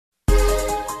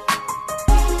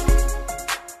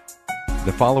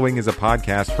The following is a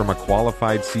podcast from a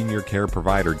qualified senior care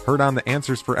provider heard on the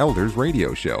Answers for Elders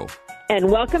radio show.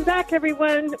 And welcome back,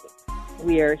 everyone.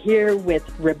 We are here with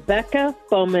Rebecca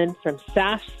Bowman from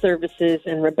SAS Services.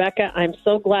 And Rebecca, I'm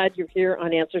so glad you're here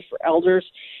on Answers for Elders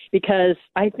because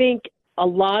I think a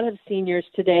lot of seniors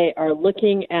today are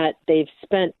looking at, they've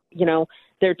spent,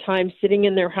 their time sitting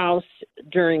in their house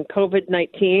during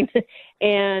COVID-19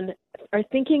 and are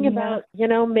thinking about,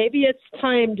 maybe it's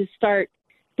time to start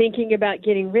thinking about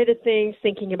getting rid of things,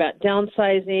 thinking about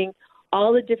downsizing,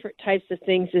 all the different types of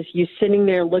things as you sitting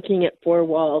there looking at four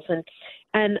walls.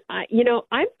 And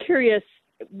I'm curious,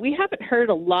 we haven't heard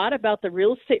a lot about the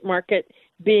real estate market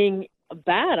being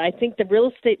bad. I think the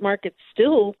real estate market's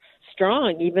still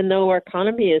strong, even though our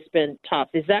economy has been tough.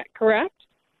 Is that correct?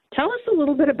 Tell us a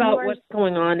little bit about what's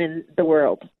going on in the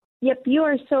world. Yep, you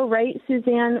are so right,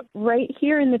 Suzanne. Right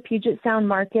here in the Puget Sound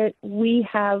market, we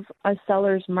have a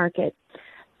seller's market.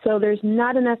 So there's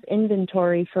not enough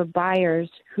inventory for buyers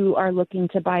who are looking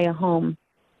to buy a home.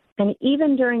 And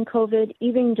even during COVID,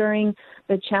 even during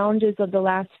the challenges of the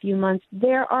last few months,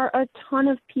 there are a ton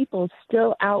of people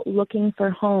still out looking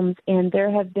for homes. And there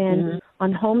have been,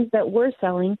 on homes that we're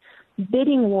selling,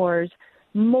 bidding wars,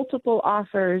 multiple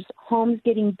offers, homes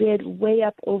getting bid way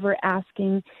up over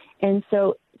asking. And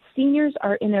so seniors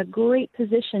are in a great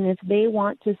position if they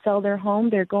want to sell their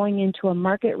home. They're going into a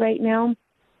market right now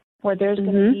where there's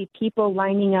going to be people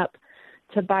lining up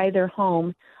to buy their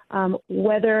home.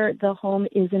 Whether the home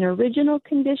is in original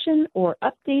condition or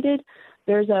updated,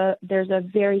 there's a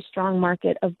very strong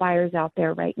market of buyers out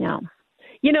there right now.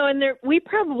 And we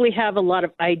probably have a lot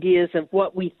of ideas of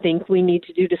what we think we need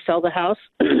to do to sell the house.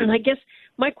 I guess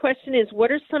my question is,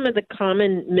 what are some of the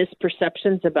common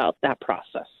misperceptions about that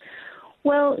process?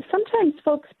 Well, sometimes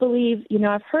folks believe,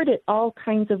 I've heard it all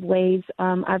kinds of ways.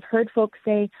 I've heard folks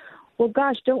say, well,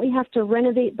 gosh, don't we have to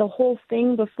renovate the whole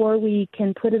thing before we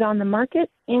can put it on the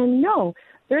market? And no,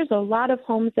 there's a lot of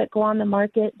homes that go on the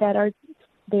market that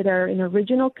are in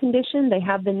original condition. They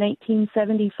have the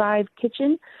 1975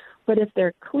 kitchen, but if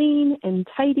they're clean and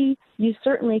tidy, you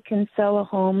certainly can sell a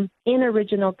home in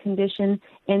original condition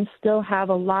and still have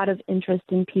a lot of interest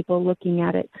in people looking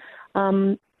at it.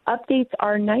 Updates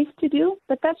are nice to do,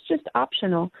 but that's just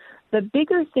optional. The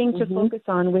bigger thing to focus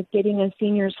on with getting a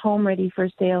senior's home ready for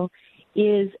sale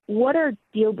is what are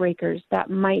deal breakers that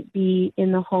might be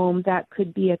in the home that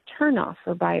could be a turnoff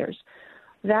for buyers.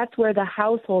 That's where the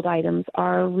household items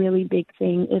are a really big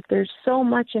thing. If there's so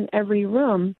much in every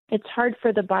room, it's hard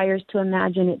for the buyers to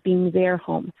imagine it being their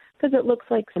home because it looks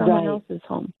like someone else's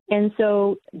home. And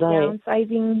so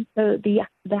downsizing the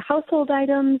household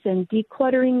items and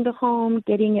decluttering the home,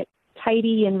 getting it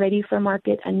tidy and ready for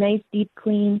market, a nice deep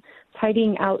clean,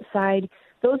 tidying outside,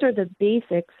 those are the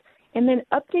basics. And then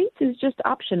updates is just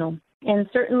optional. And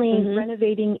certainly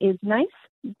renovating is nice,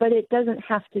 but it doesn't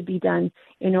have to be done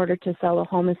in order to sell a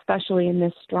home, especially in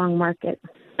this strong market.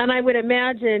 And I would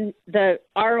imagine the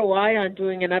ROI on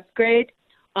doing an upgrade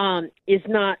is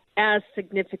not as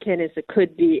significant as it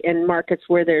could be in markets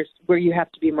where you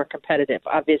have to be more competitive.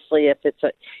 Obviously, if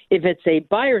it's a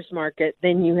buyer's market,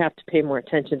 then you have to pay more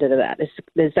attention to that.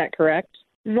 Is that correct?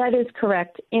 That is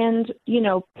correct. And,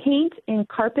 paint and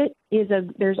carpet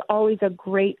there's always a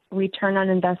great return on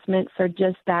investment for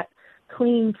just that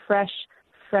clean, fresh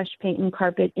paint and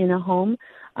carpet in a home.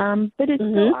 But it's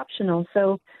still optional.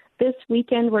 So this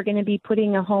weekend, we're going to be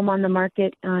putting a home on the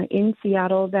market in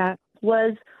Seattle that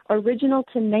was original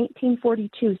to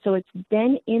 1942. So it's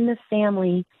been in the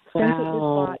family since it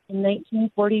was bought in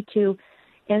 1942.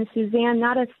 And Suzanne,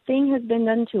 not a thing has been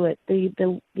done to it.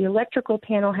 The electrical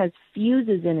panel has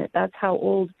fuses in it. That's how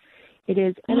old it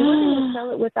is. And we're going to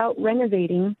sell it without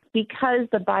renovating because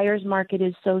the buyer's market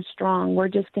is so strong. We're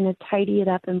just going to tidy it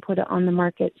up and put it on the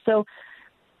market. So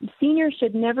seniors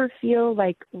should never feel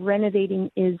like renovating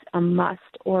is a must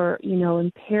or,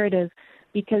 imperative,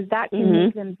 because that can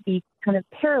make them be kind of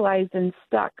paralyzed and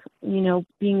stuck,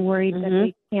 being worried that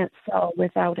they can't sell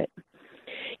without it.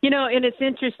 And it's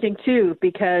interesting, too,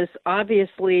 because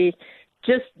obviously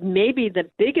just maybe the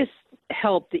biggest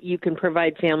help that you can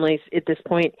provide families at this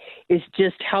point is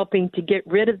just helping to get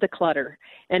rid of the clutter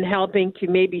and helping to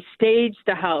maybe stage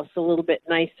the house a little bit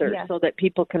nicer so that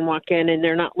people can walk in and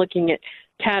they're not looking at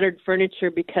tattered furniture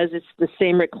because it's the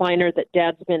same recliner that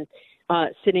Dad's been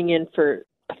sitting in for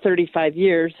 35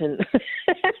 years and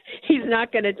he's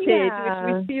not going to change,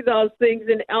 which we see those things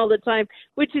in all the time,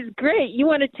 which is great. You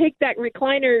want to take that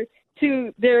recliner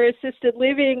to their assisted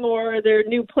living or their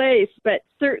new place. But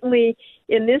certainly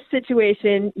in this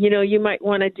situation, you might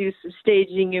want to do some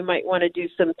staging. You might want to do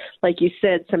some, like you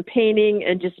said, some painting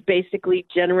and just basically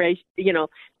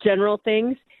general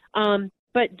things.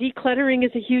 But decluttering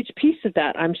is a huge piece of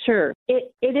that, I'm sure.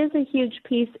 It is a huge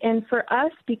piece. And for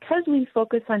us, because we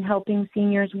focus on helping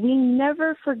seniors, we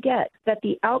never forget that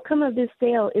the outcome of this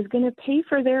sale is going to pay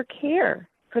for their care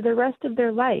for the rest of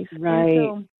their life. Right.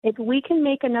 And so if we can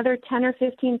make another 10 or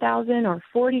 15,000 or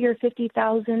 40 or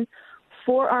 50,000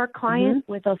 for our clients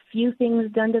with a few things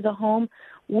done to the home,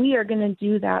 we are going to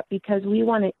do that because we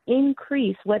want to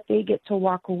increase what they get to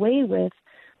walk away with,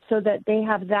 so that they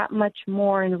have that much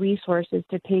more in resources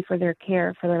to pay for their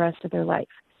care for the rest of their life.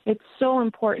 It's so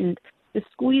important to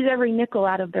squeeze every nickel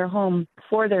out of their home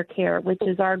for their care, which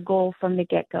is our goal from the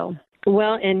get-go.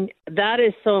 Well, and that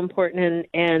is so important,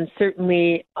 and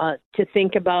certainly to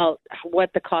think about what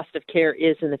the cost of care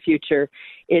is in the future,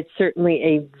 it's certainly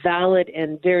a valid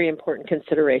and very important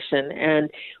consideration. And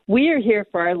we are here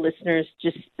for our listeners,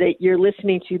 just that you're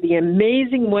listening to the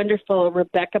amazing, wonderful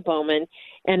Rebecca Bowman.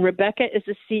 And Rebecca is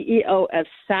the CEO of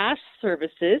SAS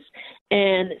Services,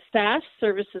 and SAS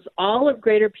services all of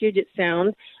Greater Puget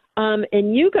Sound.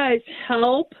 And you guys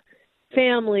help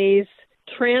families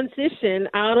transition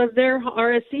out of their,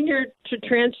 or a senior to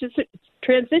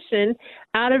transition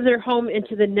out of their home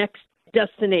into the next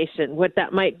destination, what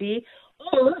that might be.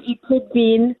 Or it could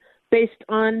be based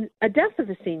on a death of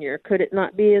a senior. Could it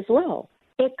not be as well?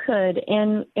 It could.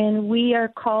 And we are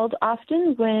called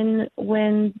often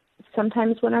when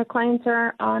sometimes when our clients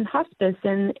are on hospice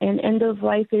and end of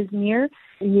life is near.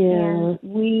 Yeah. And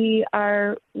we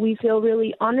feel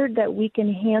really honored that we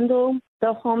can handle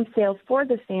the home sale for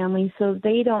the family, so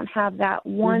they don't have that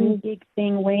one big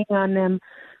thing weighing on them.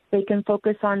 They can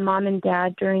focus on mom and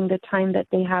dad during the time that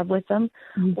they have with them,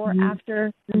 or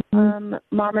after mom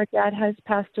or dad has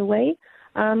passed away.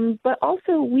 But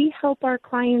also we help our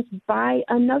clients buy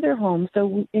another home.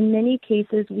 So in many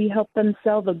cases, we help them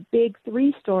sell the big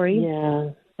 3-story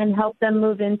and help them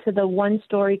move into the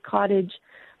 1-story cottage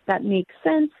that makes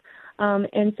sense.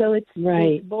 And so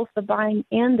it's both the buying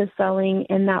and the selling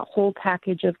and that whole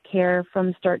package of care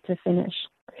from start to finish.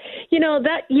 You know,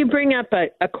 that you bring up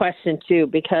a question too,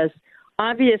 because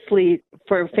obviously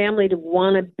for a family to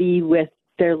want to be with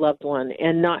their loved one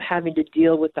and not having to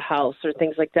deal with the house or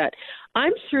things like that,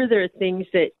 I'm sure there are things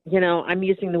that, you know, I'm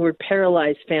using the word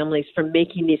paralyzed families from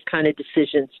making these kind of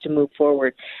decisions to move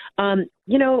forward.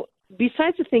 You know,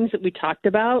 besides the things that we talked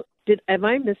about, am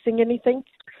I missing anything?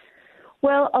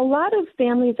 Well, a lot of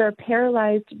families are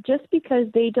paralyzed just because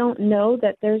they don't know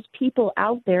that there's people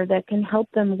out there that can help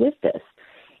them with this.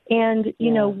 And, you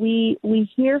know, we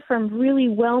hear from really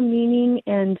well-meaning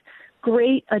and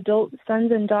great adult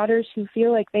sons and daughters who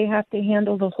feel like they have to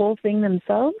handle the whole thing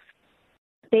themselves.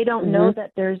 They don't know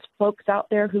that there's folks out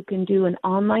there who can do an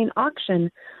online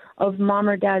auction of mom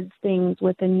or dad's things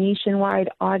with a nationwide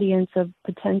audience of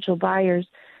potential buyers.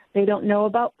 They don't know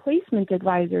about placement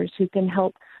advisors who can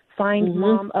help find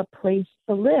mom a place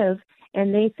to live,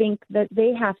 and they think that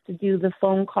they have to do the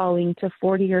phone calling to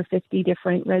 40 or 50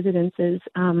 different residences.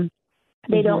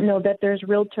 They don't know that there's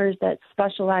realtors that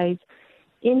specialize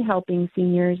in helping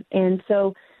seniors, and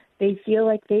so they feel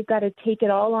like they've got to take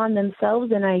it all on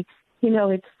themselves. And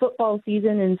it's football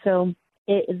season, and so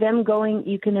them going,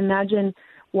 you can imagine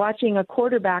watching a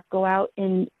quarterback go out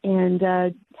and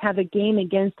have a game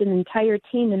against an entire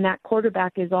team, and that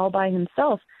quarterback is all by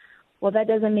himself. Well, that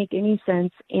doesn't make any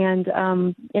sense. And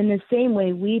in the same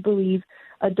way, we believe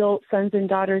adult sons and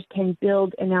daughters can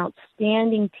build an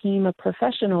outstanding team of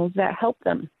professionals that help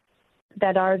them,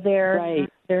 that are their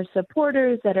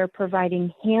supporters, that are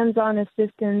providing hands-on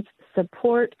assistance,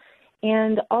 support,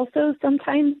 and also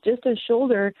sometimes just a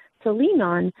shoulder to lean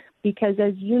on, because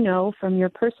as you know from your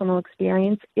personal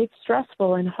experience, it's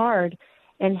stressful and hard.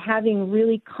 And having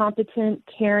really competent,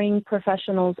 caring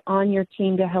professionals on your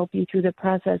team to help you through the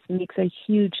process makes a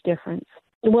huge difference.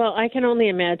 Well, I can only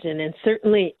imagine. And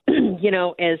certainly, you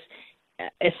know,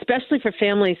 especially for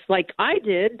families like I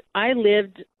did, I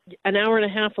lived an hour and a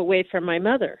half away from my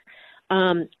mother.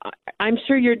 I'm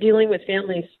sure you're dealing with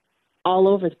families all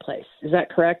over the place. Is that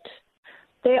correct?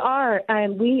 They are.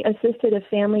 We assisted a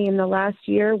family in the last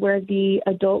year where the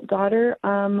adult daughter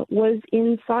was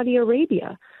in Saudi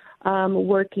Arabia.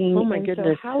 Working. Oh, my goodness.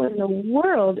 So how in the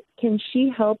world can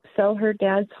she help sell her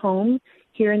dad's home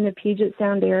here in the Puget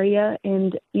Sound area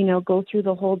and, you know, go through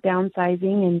the whole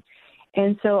downsizing?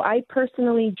 And so I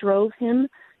personally drove him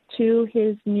to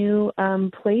his new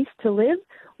place to live.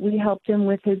 We helped him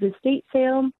with his estate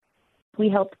sale. We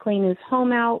helped clean his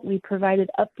home out. We provided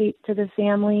updates to the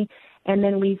family, and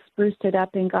then we spruced it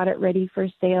up and got it ready for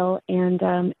sale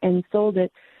and sold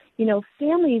it. You know,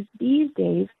 families these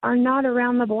days are not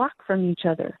around the block from each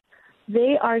other.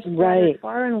 They are scattered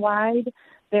far and wide.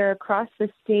 they're across the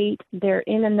state, they're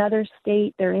in another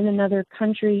state, they're in another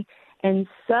country, and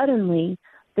suddenly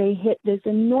they hit this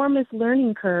enormous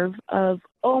learning curve of,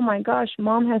 oh my gosh,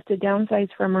 mom has to downsize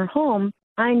from her home.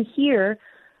 I'm here.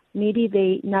 Maybe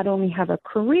they not only have a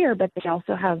career, but they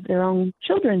also have their own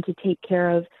children to take care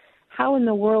of. How in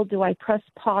the world do I press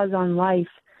pause on life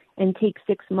and take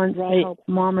 6 months to help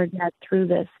mom or dad through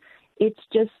this? It's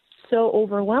just so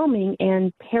overwhelming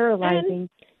and paralyzing,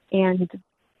 and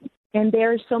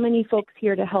there are so many folks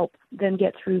here to help them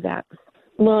get through that.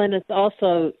 Well, and it's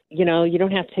also, you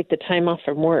don't have to take the time off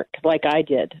from work like I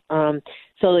did,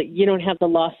 so that you don't have the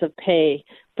loss of pay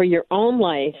for your own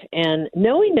life, and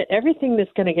knowing that everything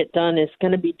that's going to get done is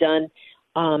going to be done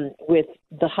with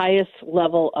the highest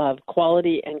level of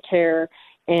quality and care,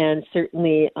 and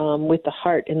certainly with the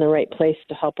heart in the right place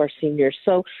to help our seniors.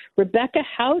 So, Rebecca,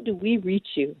 how do we reach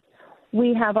you?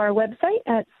 We have our website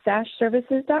at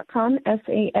sashservices.com,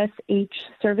 SASH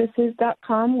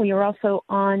services.com. We are also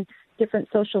on different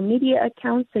social media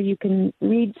accounts, so you can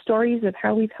read stories of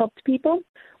how we've helped people.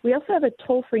 We also have a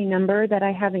toll-free number that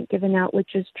I haven't given out,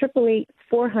 which is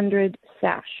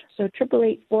 888-400-SASH. So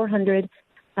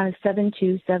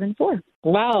 888-400-7274.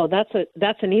 Wow, that's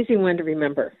an easy one to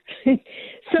remember.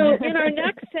 So in our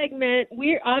next segment,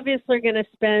 we're obviously going to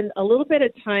spend a little bit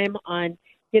of time on,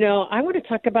 I want to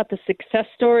talk about the success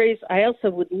stories. I also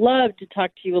would love to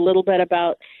talk to you a little bit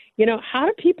about, how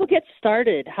do people get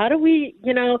started? How do we,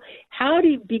 how do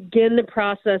you begin the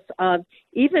process of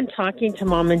even talking to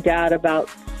mom and dad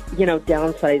about,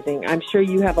 downsizing? I'm sure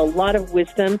you have a lot of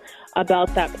wisdom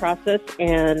about that process.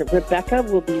 And Rebecca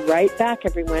will be right back,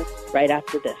 everyone, right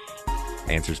after this.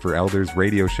 Answers for Elders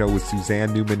radio show with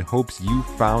Suzanne Newman hopes you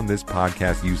found this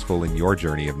podcast useful in your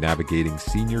journey of navigating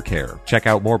senior care. Check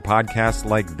out more podcasts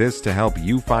like this to help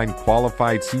you find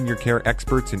qualified senior care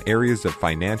experts in areas of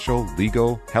financial,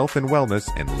 legal, health and wellness,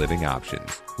 and living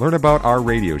options. Learn about our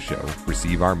radio show,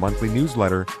 receive our monthly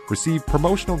newsletter, receive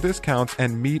promotional discounts,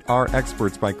 and meet our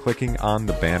experts by clicking on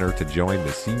the banner to join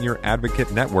the Senior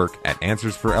Advocate Network at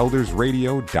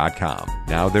AnswersForEldersRadio.com.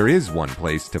 Now there is one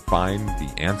place to find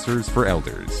the Answers for Elders.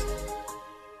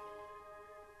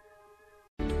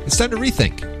 It's time to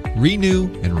rethink, renew,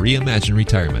 and reimagine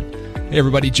retirement. Hey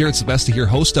everybody, Jared Sebesta here,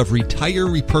 host of Retire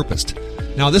Repurposed.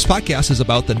 Now, this podcast is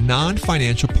about the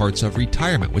non-financial parts of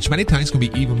retirement, which many times can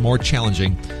be even more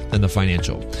challenging than the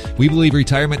financial. We believe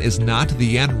retirement is not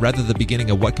the end, rather the beginning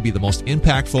of what could be the most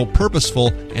impactful,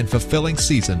 purposeful, and fulfilling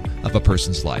season of a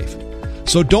person's life.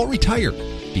 So don't retire,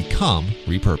 become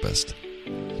repurposed.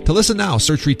 To listen now,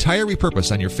 search Retire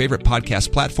Repurposed on your favorite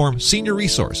podcast platform, Senior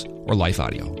Resource, or Life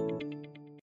Audio.